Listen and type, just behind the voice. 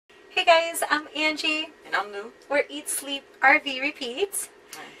Hey guys, I'm Angie. And I'm Lou. We're Eat Sleep RV Repeats.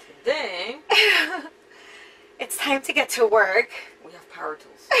 And today, it's time to get to work. we have power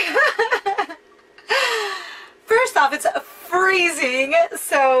tools. First off, it's freezing,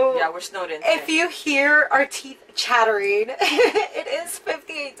 so Yeah, we're snowed in if today. you hear our teeth chattering, it is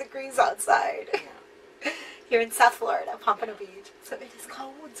 58 degrees outside. Yeah. Here in South Florida, Pompano Beach, so it is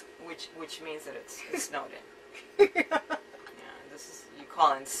cold. Which means that it's snowed in. Yeah, this is, you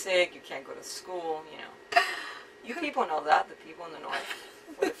call in sick, you can't go to school, you know. You people know that, the people in the north,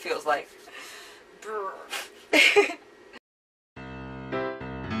 what it feels like.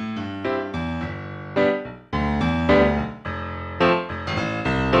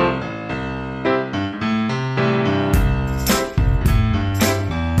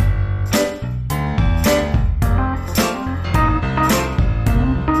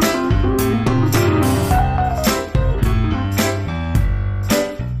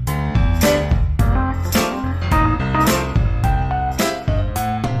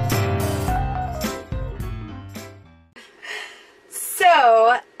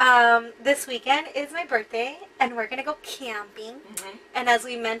 So, this weekend is my birthday, and we're gonna go camping. And as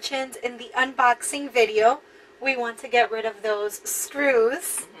we mentioned in the unboxing video, we want to get rid of those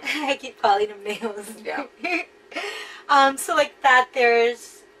screws. I keep calling them nails. Yeah. So like that,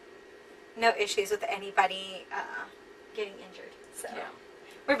 there's no issues with anybody getting injured. So Yeah.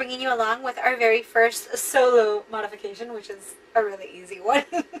 we're bringing you along with our very first solo modification, which is a really easy one.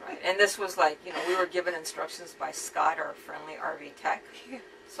 Right. And this was like, you know, we were given instructions by Scott, our friendly RV tech.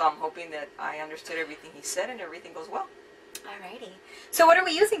 So I'm hoping that I understood everything he said and everything goes well. Alrighty. So what are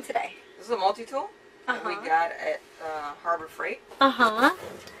we using today? This is a multi-tool that we got at Harbor Freight. Uh-huh.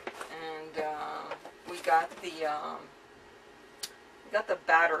 And we got the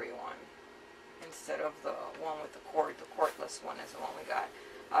battery one instead of the one with the cord. The cordless one is the one we got.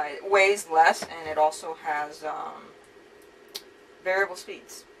 It weighs less, and it also has variable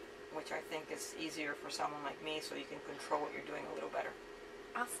speeds, which I think is easier for someone like me, so you can control what you're doing a little better.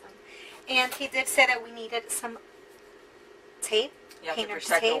 Awesome. And he did say that we needed some tape. You have to painter's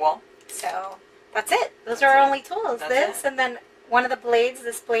protect the tape. wall. So that's it. Those are our only tools. That's this it. and then one of the blades.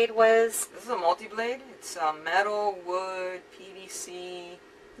 This blade was This is a multi-blade. It's metal, wood, PVC.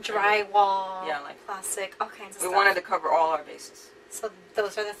 drywall, Yeah, like plastic, all kinds of we stuff. wanted to cover all our bases. So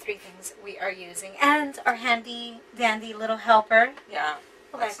those are the three things we are using. And our handy dandy little helper. Yeah,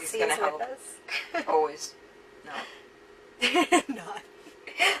 Lexi's gonna with help. us. Always. No. Not.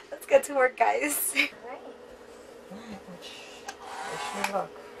 Let's get to work, guys. Wish me luck.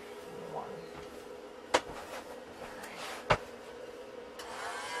 One.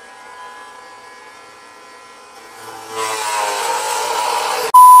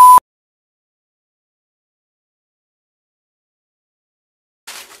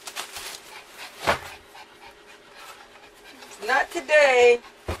 Not today.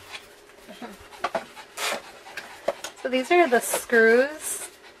 So these are the screws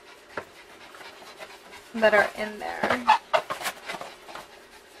that are in there.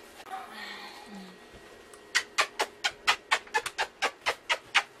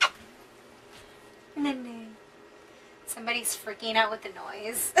 Somebody's freaking out with the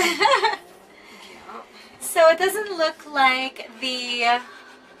noise. So it doesn't look like the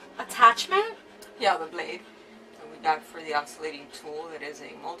attachment. Yeah, the blade that we got for the oscillating tool. That is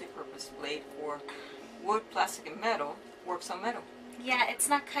a multi-purpose blade for wood, plastic, and metal. Works on metal. Yeah, it's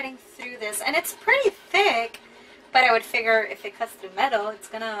not cutting through this, and it's pretty thick. But I would figure if it cuts through metal, it's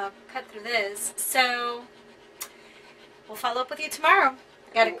gonna cut through this. So we'll follow up with you tomorrow.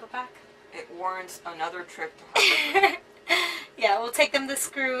 Gotta go back. It warrants another trip to Harbor. Yeah, we'll take them the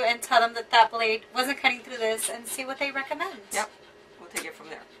screw and tell them that that blade wasn't cutting through this and see what they recommend. Yep, we'll take it from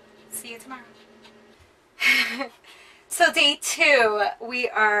there. See you tomorrow. So day 2, we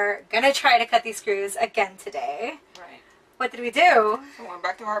are gonna try to cut these screws again today. Right. What did we do? So we went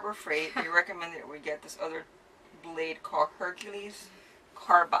back to Harbor Freight. They recommended that we get this other blade called Hercules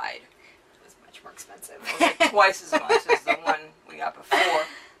Carbide. It was much more expensive. It was like twice as much as the one we got before.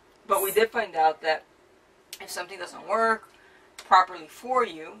 But we did find out that if something doesn't work properly for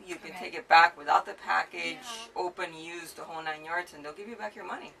you, you can take it back without the package, open, use the whole 9 yards, and they'll give you back your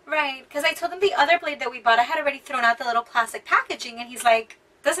money. Right, because I told him the other blade that we bought, I had already thrown out the little plastic packaging, and he's like,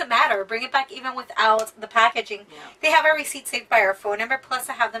 doesn't matter, bring it back even without the packaging. Yeah. They have our receipt saved by our phone number, plus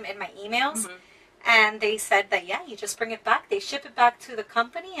I have them in my emails. And they said that, yeah, you just bring it back. They ship it back to the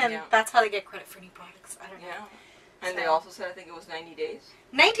company, and that's how they get credit for new products. I don't know. Yeah. And they also said, I think it was 90 days.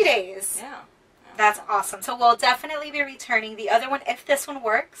 90 days. Yeah. That's awesome. So we'll definitely be returning the other one if this one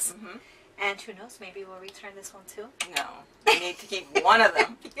works. And who knows, maybe we'll return this one too. No, we need to keep one of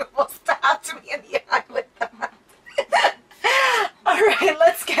them. You almost have to be in the eye with that. Alright,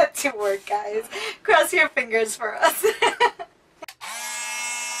 let's get to work, guys. Cross your fingers for us.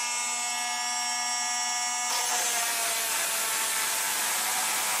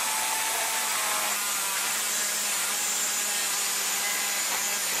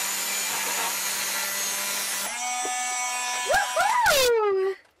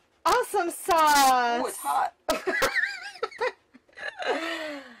 Woohoo! Awesome sauce! Oh, it's hot.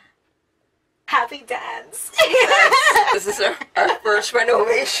 Happy dance. This is our first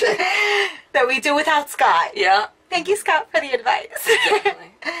renovation that we do without Scott. Yeah. Thank you, Scott, for the advice.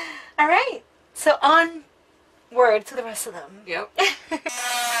 Definitely. All right. So onward to the rest of them. Yep.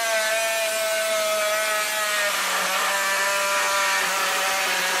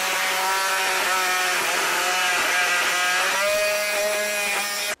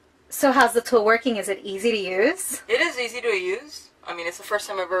 So how's the tool working? Is it easy to use? It is easy to use. I mean, it's the first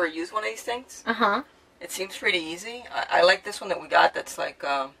time I've ever used one of these things. Uh-huh. It seems pretty easy. I like this one that we got that's like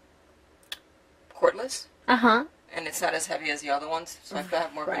cordless. Uh-huh. And it's not as heavy as the other ones, so I feel I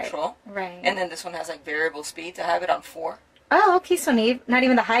have more control. Right. And then this one has like variable speeds. I have it on 4. Oh, okay, so not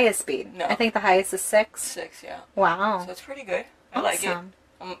even the highest speed. No. I think the highest is 6. 6, yeah. Wow. So it's pretty good. I Awesome.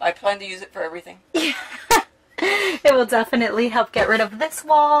 like it. I plan to use it for everything. Yeah. It will definitely help get rid of this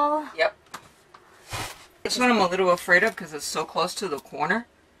wall. Yep. This one I'm a little afraid of because it's so close to the corner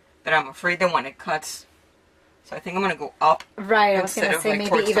that I'm afraid that when it cuts. So I think I'm going to go up. Right, I was going to say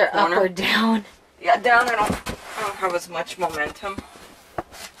maybe either up or down. Yeah, down I don't have as much momentum.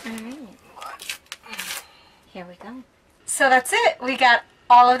 Alright. Here we go. So that's it. We got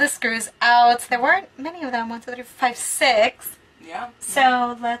all of the screws out. There weren't many of them. 1, 2, 3, 4, 5, 6. Yeah.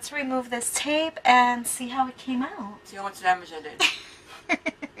 So let's remove this tape and see how it came out. See how much damage I did.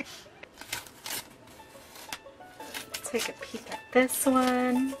 Take a peek at this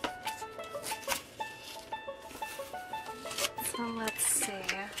one. So let's see.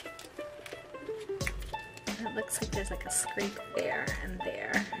 It looks like there's like a scrape there and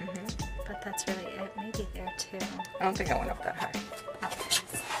there. Mm-hmm. But that's really it. Maybe there too. I don't think I went up that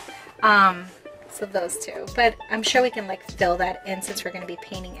high. So those two. But I'm sure we can like fill that in since we're going to be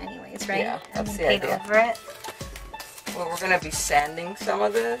painting anyways, right? Yeah, that's the paint idea. over it. Well, we're going to be sanding some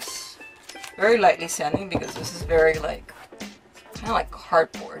of this. Very lightly sanding because this is very like, kind of like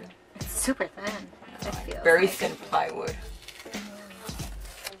cardboard. It's super thin. It feels very like. thin plywood.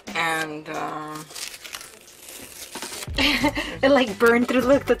 And it like burned through.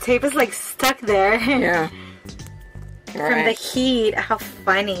 Look, the tape is like stuck there. Yeah. From the heat. How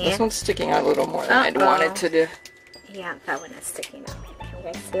funny. This one's sticking out a little more than I'd want it to do. Yeah, that one is sticking out. Can you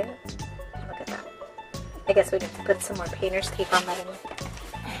guys see it? Look at that. I guess we need to put some more painter's tape on that and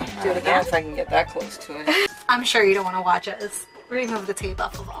do it again. I don't know if I can get that close to it. I'm sure you don't want to watch us remove the tape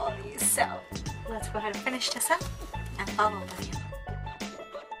off of all of these. So let's go ahead and finish this up and follow with you.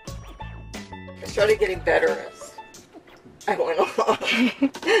 I started getting better as I went along.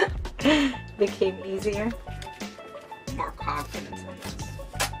 Became easier. More confidence in this.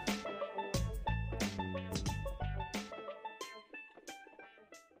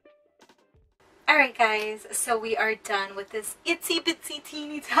 Alright guys, so we are done with this itsy bitsy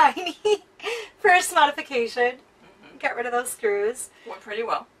teeny tiny first modification. Mm-hmm. Get rid of those screws. Went pretty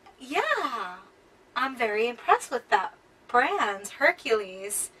well. Yeah, I'm very impressed with that brand,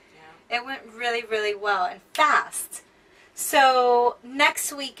 Hercules. Yeah. It went really, really well and fast. So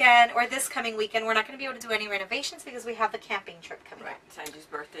next weekend, or this coming weekend, we're not going to be able to do any renovations because we have the camping trip coming up. Right, Sanji's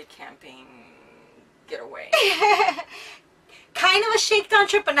birthday camping getaway. Kind of a shakedown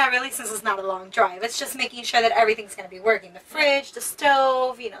trip, but not really since it's not a long drive. It's just making sure that everything's going to be working. The fridge, the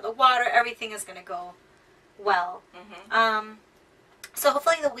stove, you know, the water, everything is going to go well. Mm-hmm. So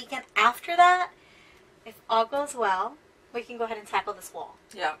hopefully the weekend after that, if all goes well, we can go ahead and tackle this wall.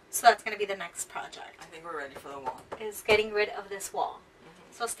 Yeah. So that's going to be the next project. I think we're ready for the wall. Is getting rid of this wall.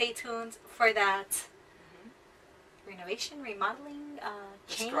 Mm-hmm. So stay tuned for that. Mm-hmm. Renovation, remodeling,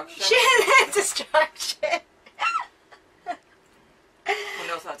 change, destruction. Who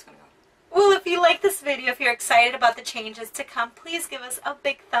knows how it's going to go? Well, if you like this video, if you're excited about the changes to come, please give us a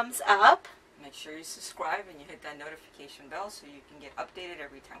big thumbs up. Make sure you subscribe and you hit that notification bell so you can get updated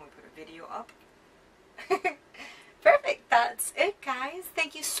every time we put a video up. Perfect. That's it, guys.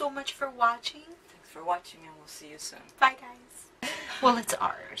 Thank you so much for watching. Thanks for watching, and we'll see you soon. Bye, guys. Well, it's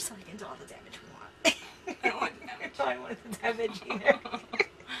ours, so we can do all the damage we want. I don't want damage. I don't want the damage either.